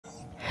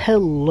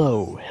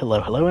Hello,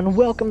 and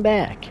welcome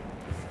back.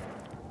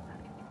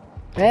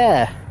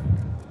 Yeah.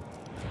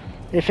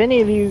 If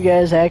any of you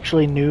guys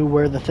actually knew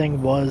where the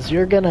thing was,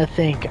 you're gonna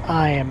think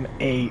I am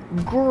a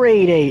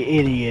grade A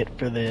idiot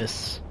for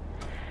this.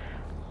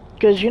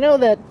 Because you know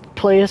that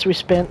place we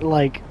spent,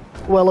 like,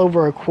 well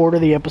over a quarter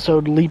of the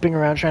episode leaping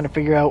around trying to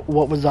figure out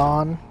what was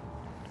on?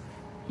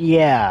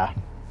 Yeah.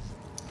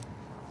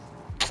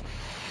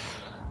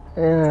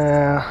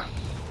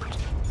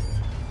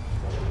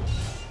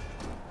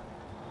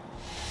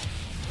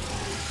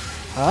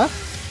 Huh?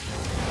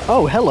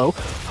 Oh, hello.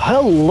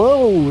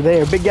 Hello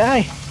there, big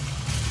guy.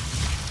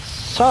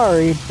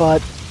 Sorry,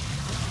 but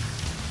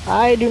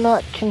I do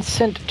not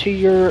consent to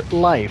your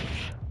life.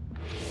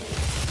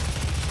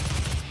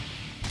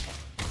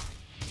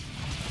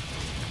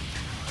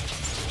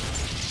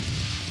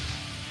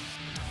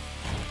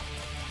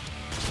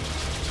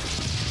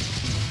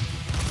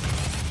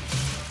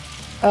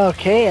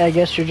 Okay, I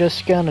guess you're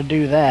just gonna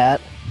do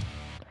that.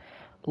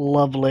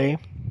 Lovely.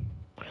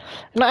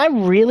 And I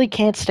really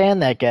can't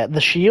stand that guy.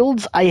 The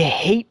shields, I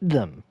hate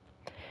them.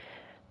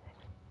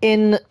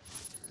 Have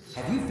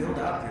you filled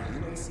out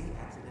your UAC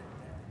accident?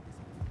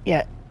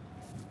 Yeah.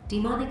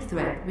 Demonic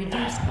threat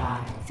reduced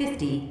by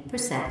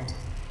 50%.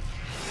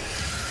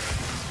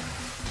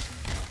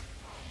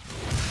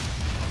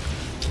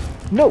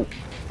 No,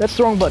 that's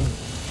the wrong button.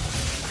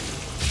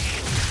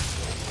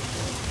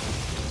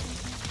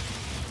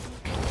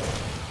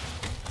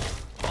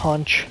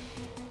 Punch.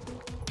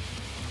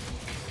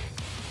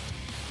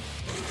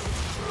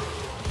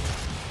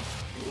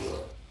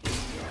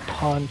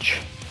 Punch.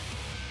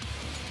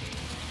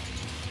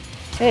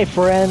 Hey,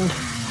 friend.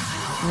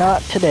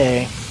 Not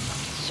today.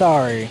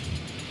 Sorry.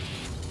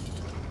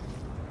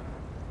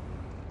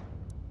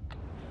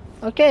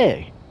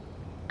 Okay.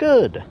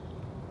 Good.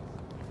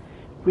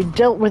 We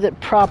dealt with it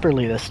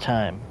properly this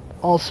time.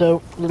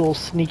 Also, little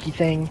sneaky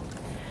thing,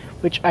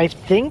 which I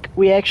think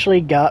we actually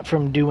got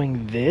from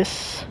doing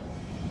this.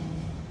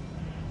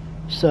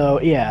 So,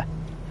 yeah.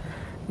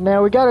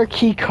 Now we got our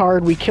key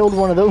card, we killed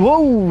one of those.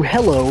 Whoa!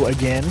 Hello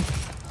again.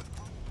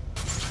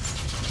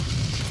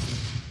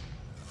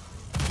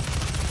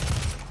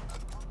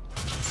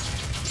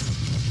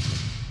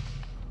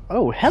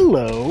 Oh,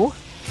 hello.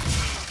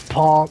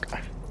 Ponk.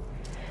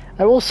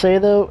 I will say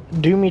though,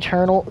 Doom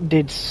Eternal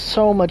did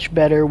so much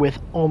better with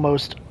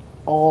almost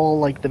all,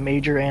 like, the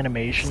major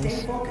animations.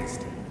 Stay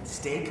focused.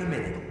 Stay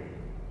committed.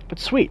 But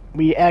sweet,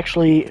 we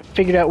actually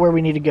figured out where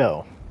we need to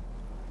go.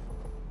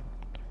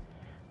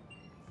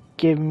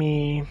 Give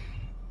me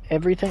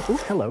everything. Ooh,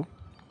 hello.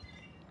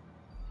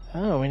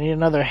 Oh, we need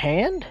another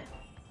hand?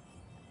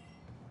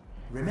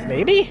 Remember,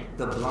 maybe?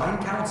 The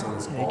blind council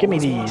is Yeah, give me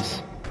these.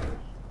 watching.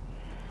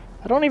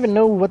 I don't even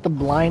know what the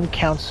blind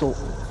council...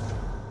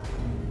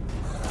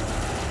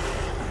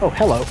 Oh,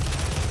 hello.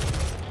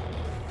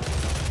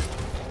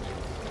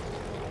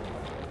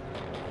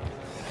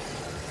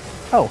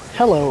 Oh,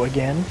 hello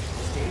again.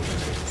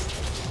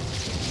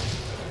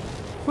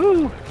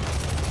 Woo!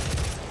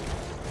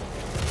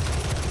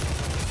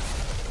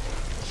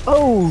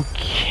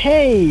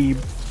 Okay,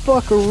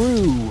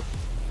 buckaroo.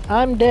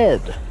 I'm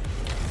dead.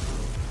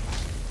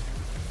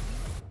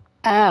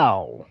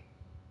 Ow.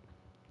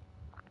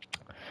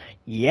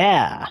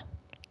 Yeah.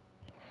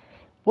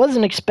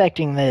 Wasn't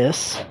expecting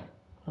this.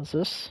 What's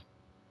this?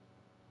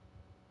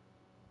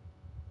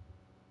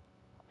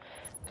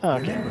 Okay.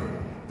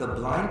 Remember, the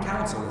blind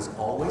council is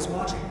always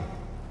watching.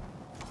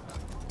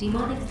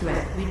 Demonic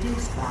threat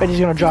reduced by Bet he's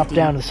gonna drop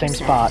down to the same 50%.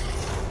 spot.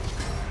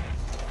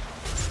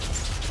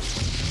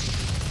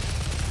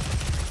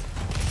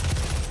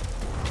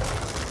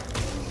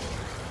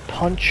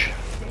 Punch.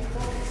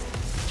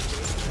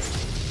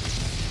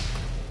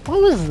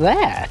 What was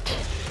that?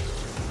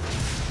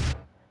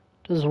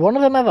 Does one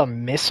of them have a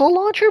missile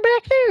launcher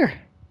back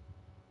there?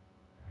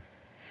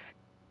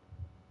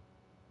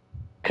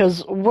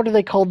 Because what are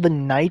they called? The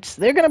Knights?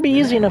 They're gonna be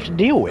easy enough to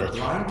deal The with.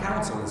 blind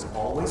council is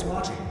always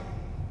watching.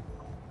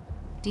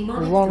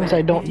 Demonic As long as I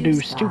threat don't do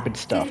reduced by stupid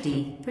stuff.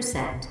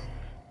 50%.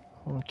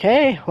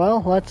 Okay,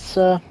 well, let's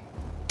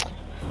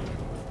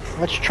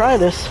try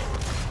this.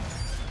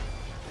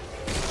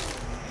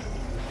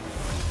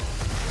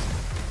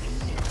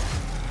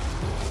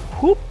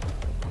 Whoop.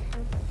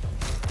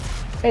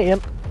 Hey,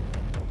 imp.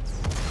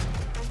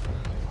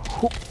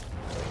 Whoop.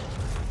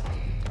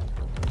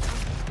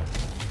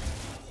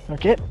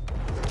 Okay.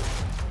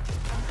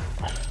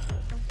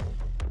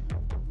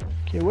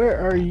 Okay, where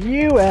are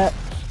you at?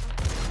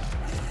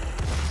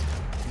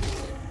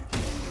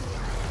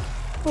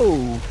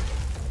 Oh,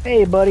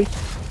 hey buddy,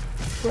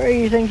 where do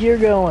you think you're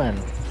going?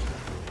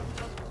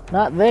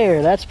 Not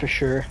there, that's for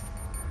sure.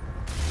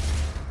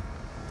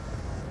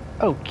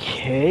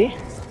 Okay.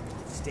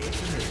 Stay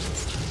committed.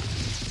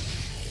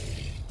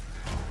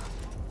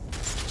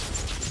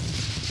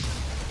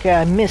 Okay,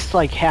 I missed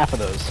like half of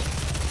those.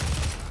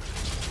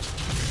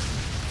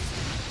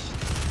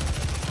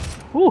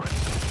 Whew.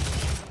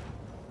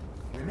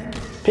 Remember,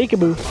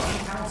 Peekaboo. the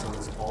blind council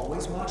is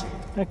always watching.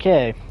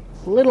 Okay,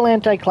 a little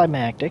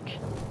anticlimactic.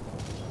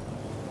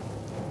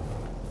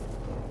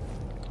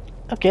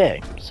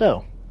 Okay,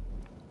 so.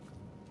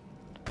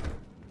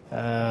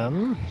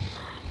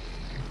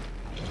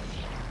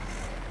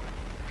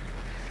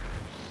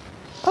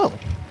 Oh.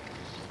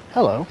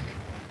 Hello.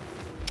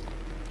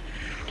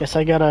 Guess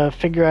I gotta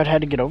figure out how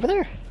to get over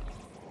there?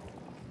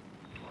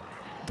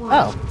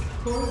 Oh.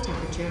 Core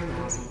temperature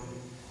rising.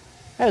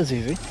 That was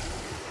easy.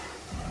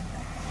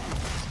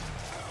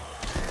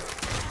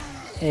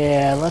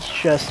 Yeah, let's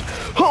just...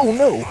 Oh,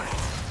 no!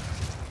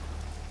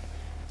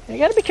 You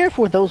gotta be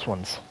careful with those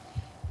ones.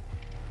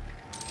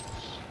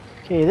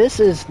 Okay, this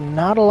is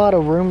not a lot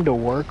of room to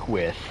work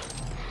with.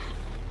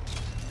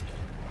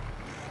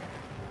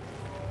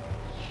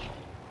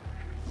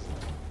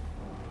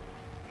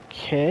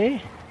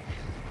 Okay.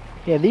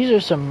 Yeah, these are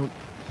some...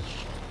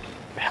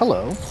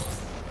 Hello.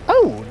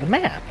 Oh, the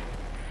map.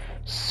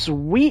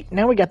 Sweet,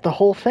 now we got the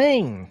whole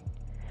thing.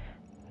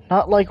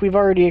 Not like we've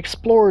already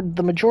explored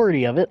the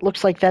majority of it.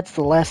 Looks like that's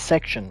the last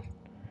section.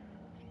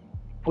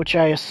 Which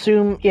I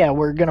assume, yeah,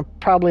 we're gonna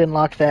probably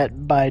unlock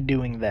that by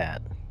doing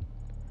that.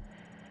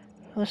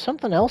 There's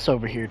something else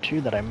over here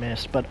too that I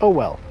missed, but oh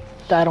well.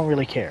 I don't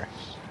really care.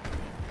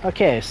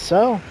 Okay,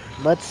 so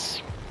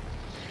let's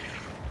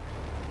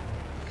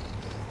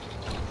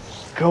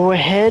go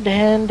ahead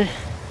and...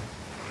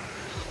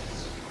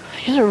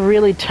 These are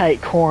really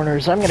tight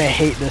corners. I'm gonna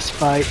hate this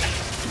fight.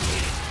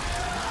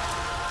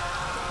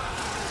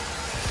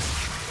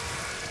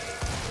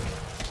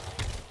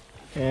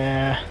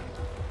 Yeah.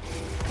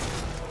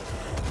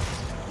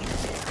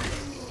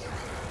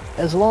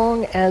 As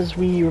long as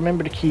we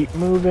remember to keep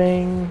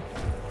moving.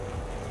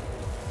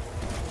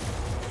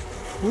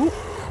 Whoop.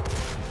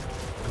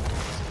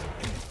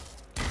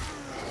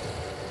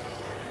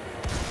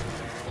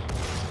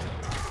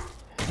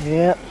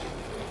 Yep.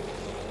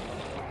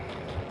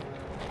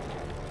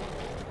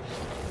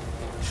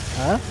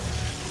 Huh?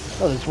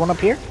 Oh, there's one up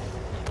here?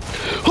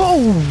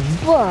 Oh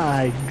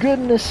my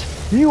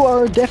goodness! You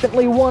are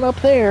definitely one up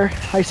there,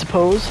 I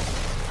suppose.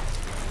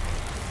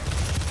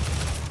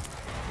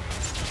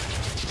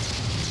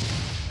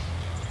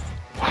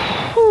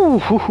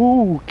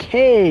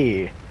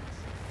 Okay.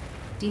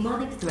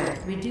 Demonic threat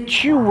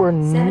reduced. You were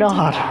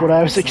not what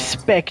I was 75%.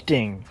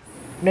 expecting.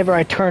 Whenever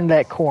I turned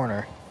that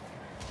corner.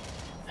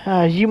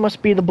 You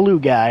must be the blue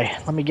guy.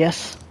 Let me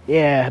guess.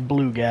 Yeah,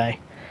 blue guy.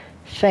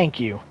 Thank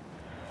you.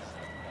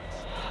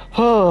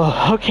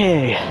 Oh,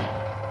 okay.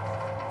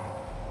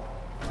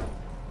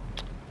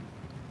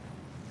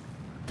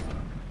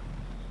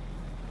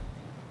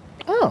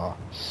 Oh,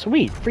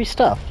 sweet. Free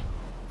stuff.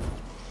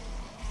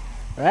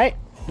 Right?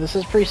 This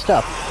is free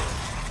stuff.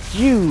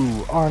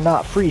 You are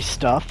not free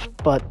stuff,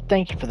 but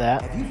thank you for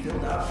that. Have you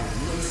filled out your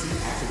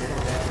UAC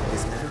accidental death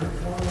dismemberment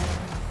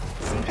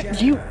form yet?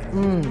 See You... Jessica and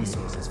Human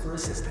Resources for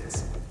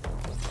assistance.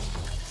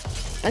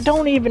 I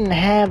don't even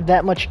have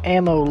that much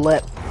ammo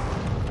left.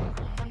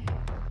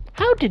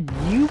 How did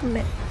you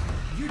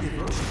Your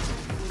devotion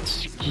to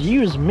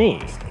Excuse me.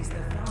 is the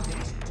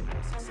foundation to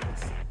our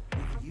success.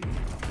 With you,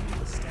 we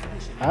will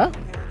establish a Huh?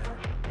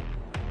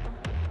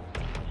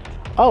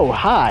 Oh,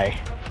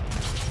 hi.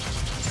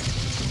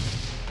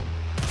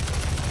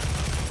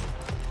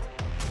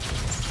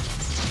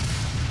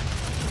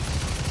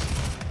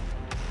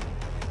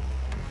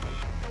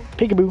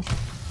 Peekaboo.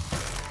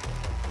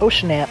 Oh,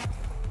 snap.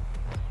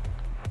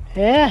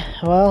 Yeah,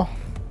 well...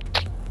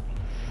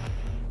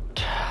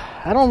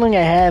 I don't think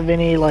I have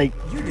any, like...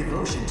 Your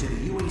devotion to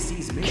the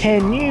UAC's mission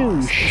Can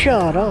you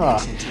shut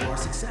up? to our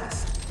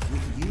success.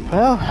 With you,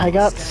 Well, I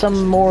got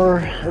some more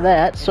of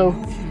that, so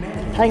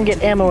I can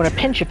get ammo in a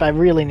pinch if I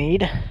really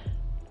need.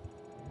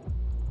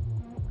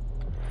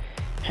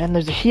 And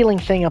there's a healing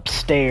thing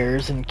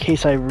upstairs in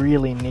case I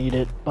really need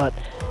it, but...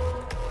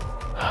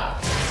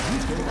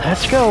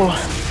 Let's go.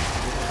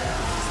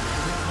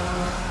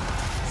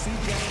 see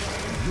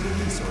Jessica and Human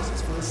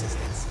Resources for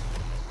assistance.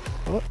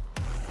 Oh.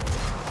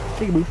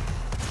 Peekaboo.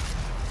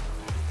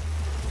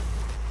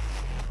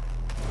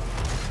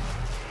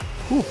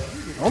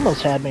 Ooh,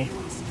 almost had me.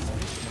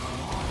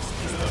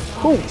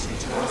 Ooh,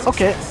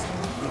 okay.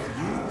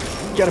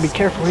 Gotta be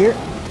careful here.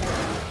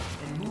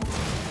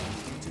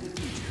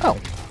 Oh.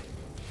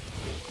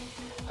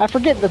 I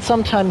forget that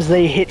sometimes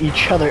they hit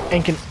each other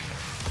and can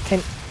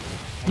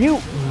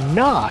you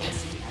not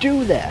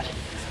do that?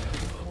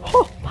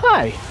 Oh,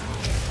 hi.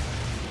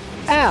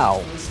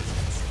 Ow.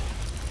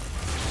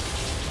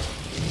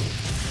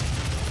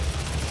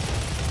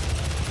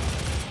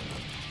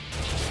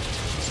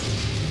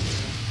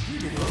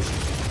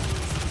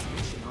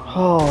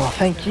 Oh,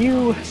 thank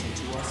you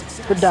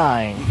for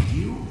dying.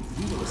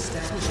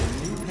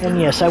 And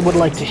yes, I would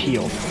like to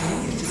heal.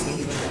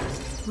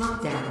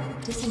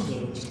 Lockdown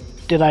disengaged.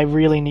 Did I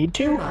really need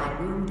to? Provide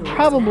room doors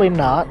Probably now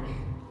not. open.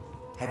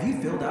 Have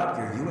you filled out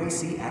your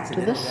UAC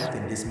accidental this? death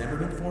and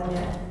dismemberment form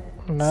yet?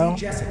 No.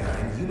 See Jessica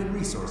and Human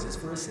Resources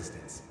for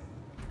assistance.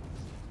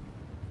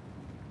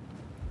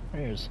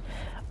 Where's...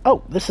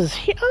 Oh, this is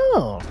here.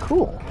 Oh,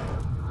 cool.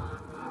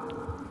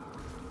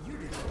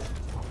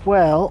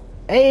 Well,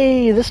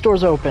 hey, this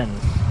door's open.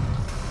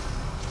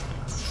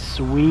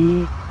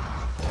 Sweet.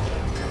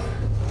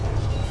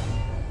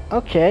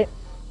 Okay,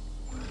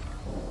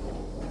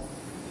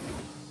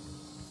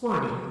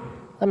 Warning.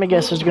 Let me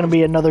guess, there's gonna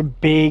be another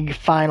big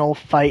final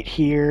fight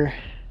here.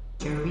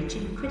 You're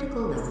reaching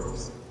critical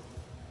levels.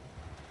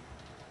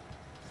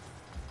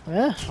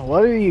 Eh,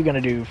 what are you gonna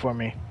do for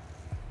me?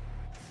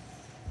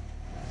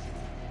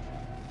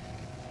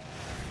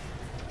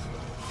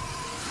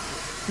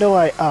 No,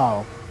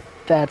 oh,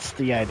 that's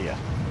the idea.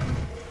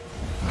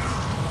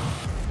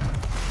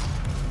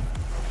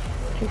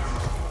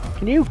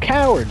 Can you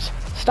cowards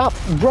stop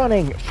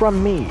running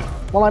from me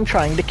while I'm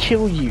trying to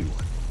kill you?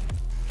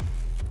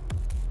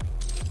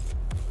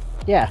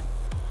 Yeah.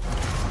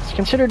 It's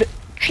considered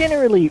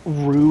generally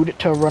rude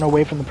to run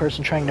away from the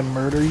person trying to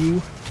murder you.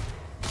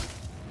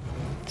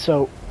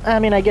 So, I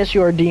mean, I guess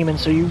you're a demon,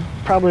 so you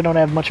probably don't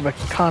have much of a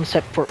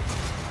concept for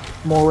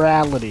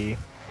morality.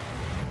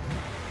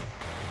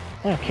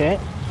 Okay.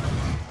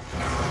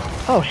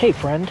 Oh, hey,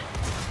 friend.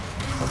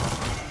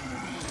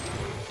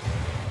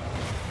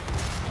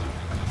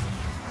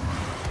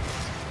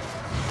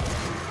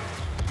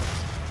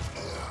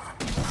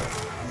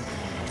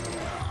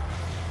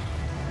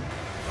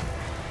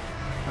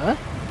 Huh?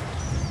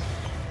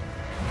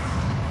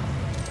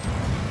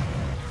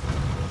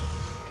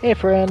 Hey,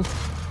 friend.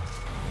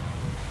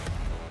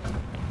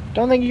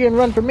 Don't think you can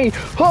run from me.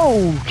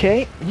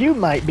 Okay, you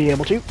might be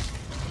able to.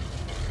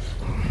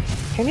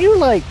 Can you,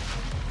 like,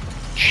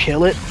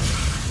 chill it?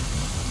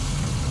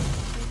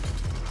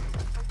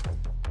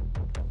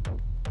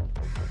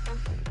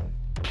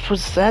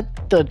 Was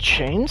that the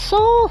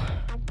chainsaw?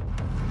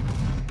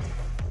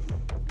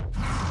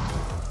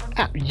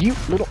 Ah, you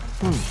little...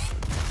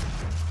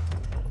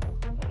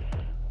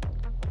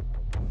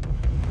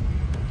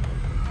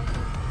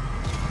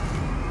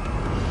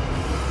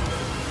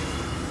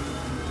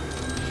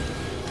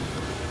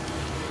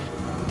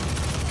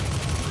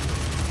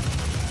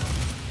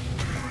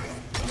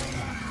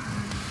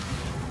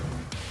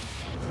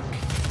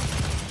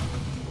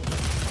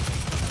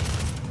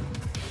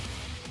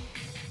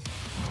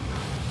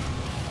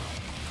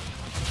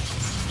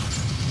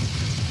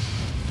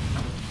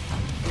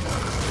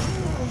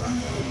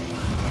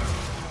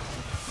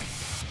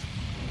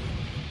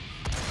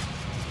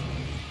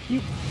 You...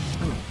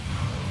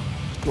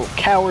 little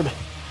coward.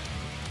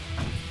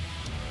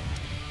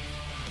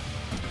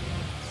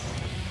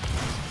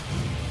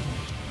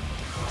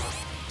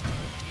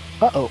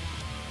 Uh-oh.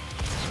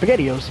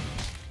 SpaghettiOs.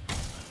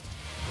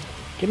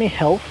 Give me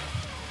health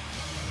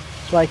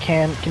so I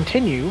can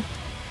continue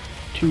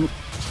to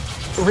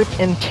rip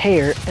and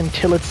tear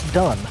until it's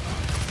done.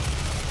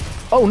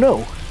 Oh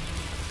no!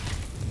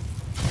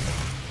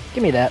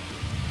 Give me that.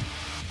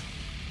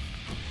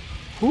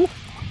 Ooh.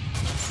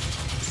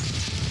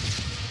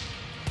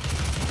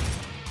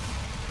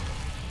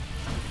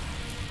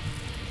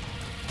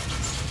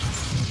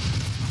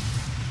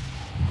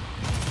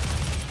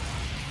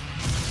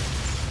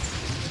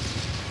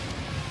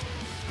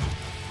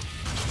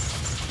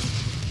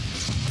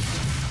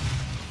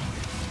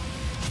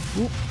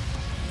 Ooh.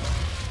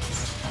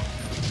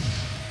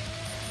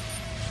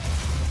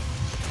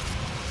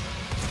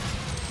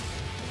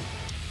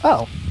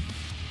 Oh.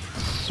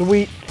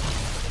 Sweet.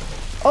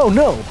 Oh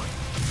no!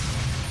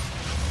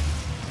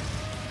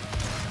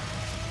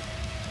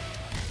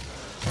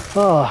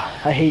 Oh,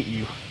 I hate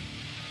you.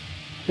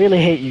 Really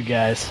hate you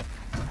guys.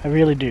 I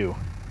really do.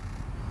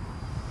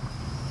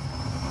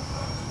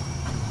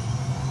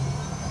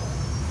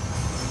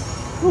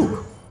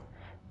 Ooh.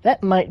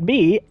 That might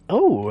be...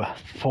 oh,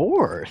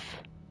 4th.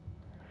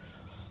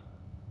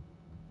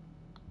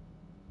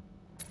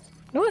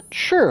 You know what?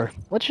 Sure.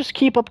 Let's just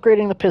keep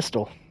upgrading the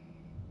pistol.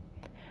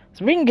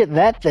 So if we can get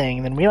that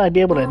thing, then we might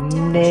be able to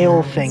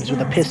nail things with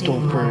a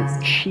pistol for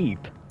cheap.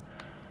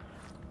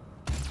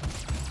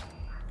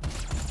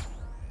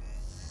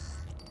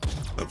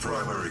 The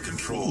primary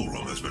control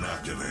room has been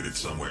activated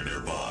somewhere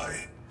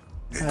nearby.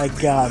 I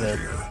got it.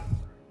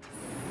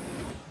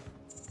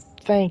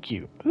 Thank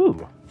you.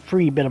 Ooh,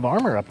 free bit of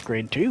armor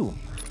upgrade too.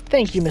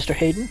 Thank you, Mr.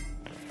 Hayden.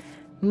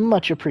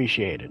 Much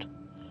appreciated.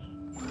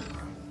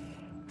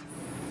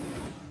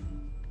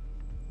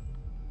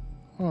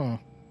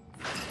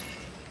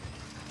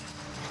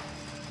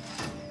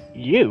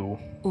 You?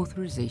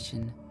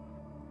 Authorization.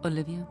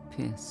 Olivia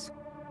Pierce.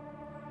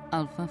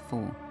 Alpha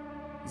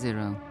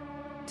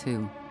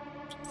 402.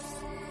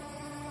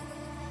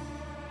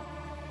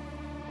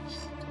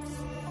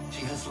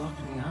 She has locked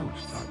me out,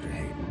 Dr.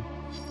 Hayden.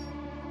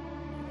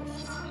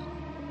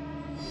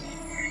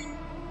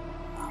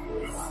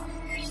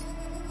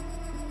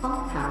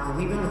 All power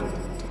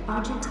rerouted to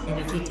Argent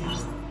Energy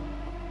Tower.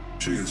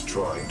 She is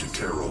trying to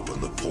tear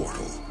open the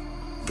portal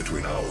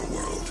between our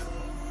world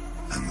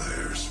and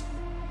theirs.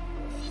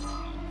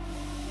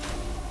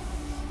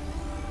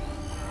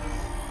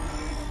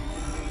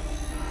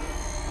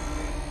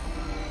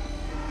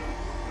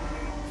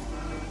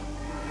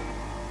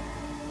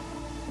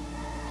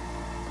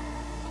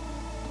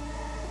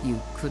 You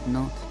could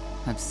not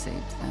have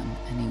saved them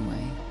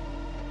anyway.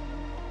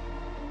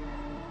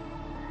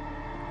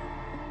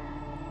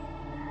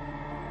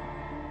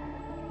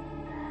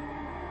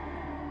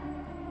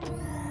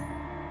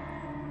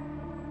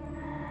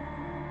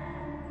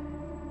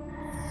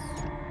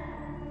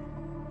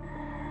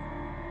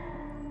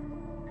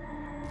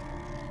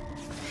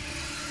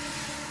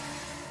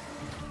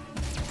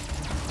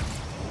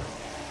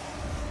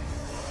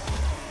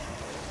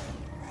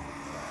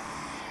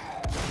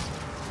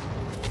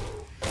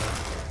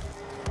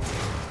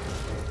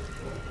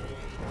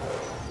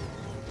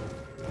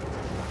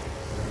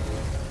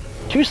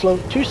 Too slow,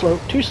 too slow,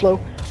 too slow.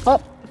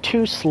 Up,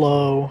 too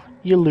slow.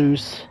 You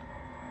lose.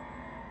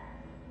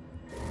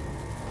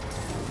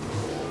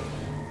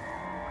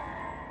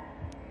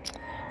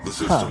 The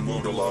system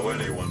won't allow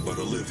anyone but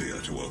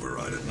Olivia to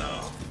override it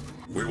now.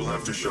 We will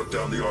have to shut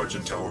down the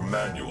Argent Tower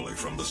manually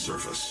from the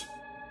surface.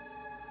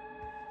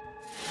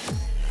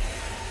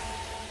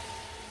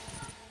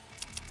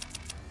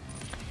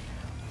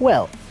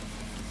 Well,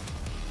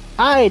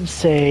 I'd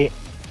say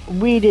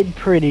we did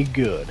pretty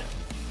good.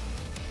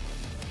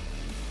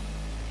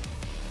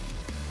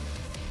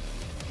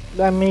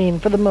 I mean,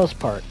 for the most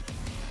part.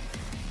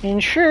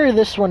 And sure,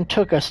 this one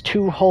took us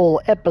 2 whole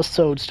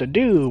episodes to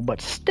do, but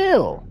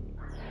still,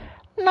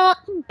 not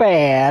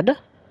bad.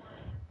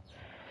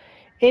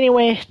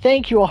 Anyway,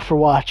 thank you all for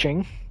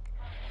watching.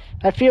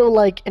 I feel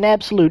like an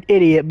absolute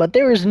idiot, but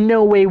there is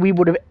no way we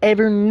would have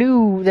ever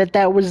knew that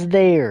that was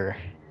there.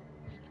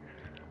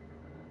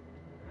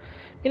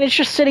 And it's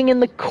just sitting in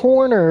the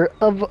corner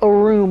of a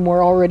room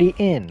we're already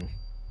in.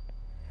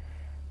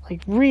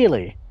 Like,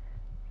 really?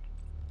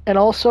 And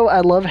also,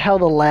 I love how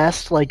the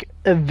last, like,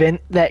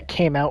 event that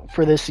came out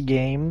for this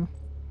game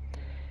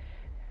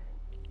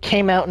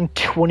came out in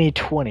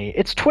 2020.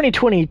 It's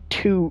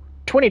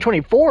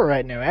 2024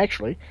 right now,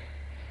 actually.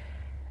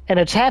 And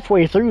it's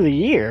halfway through the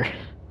year.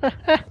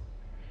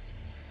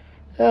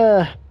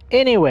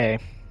 Anyway.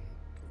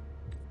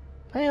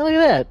 Hey, look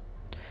at that.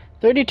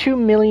 32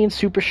 million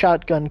super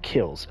shotgun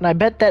kills. And I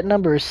bet that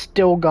number is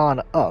still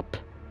gone up.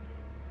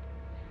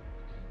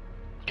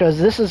 Because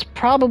this is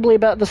probably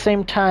about the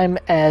same time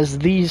as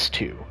these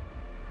two.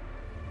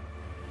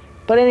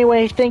 But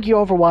anyway, thank you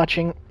all for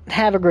watching.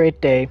 Have a great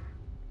day.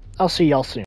 I'll see y'all soon.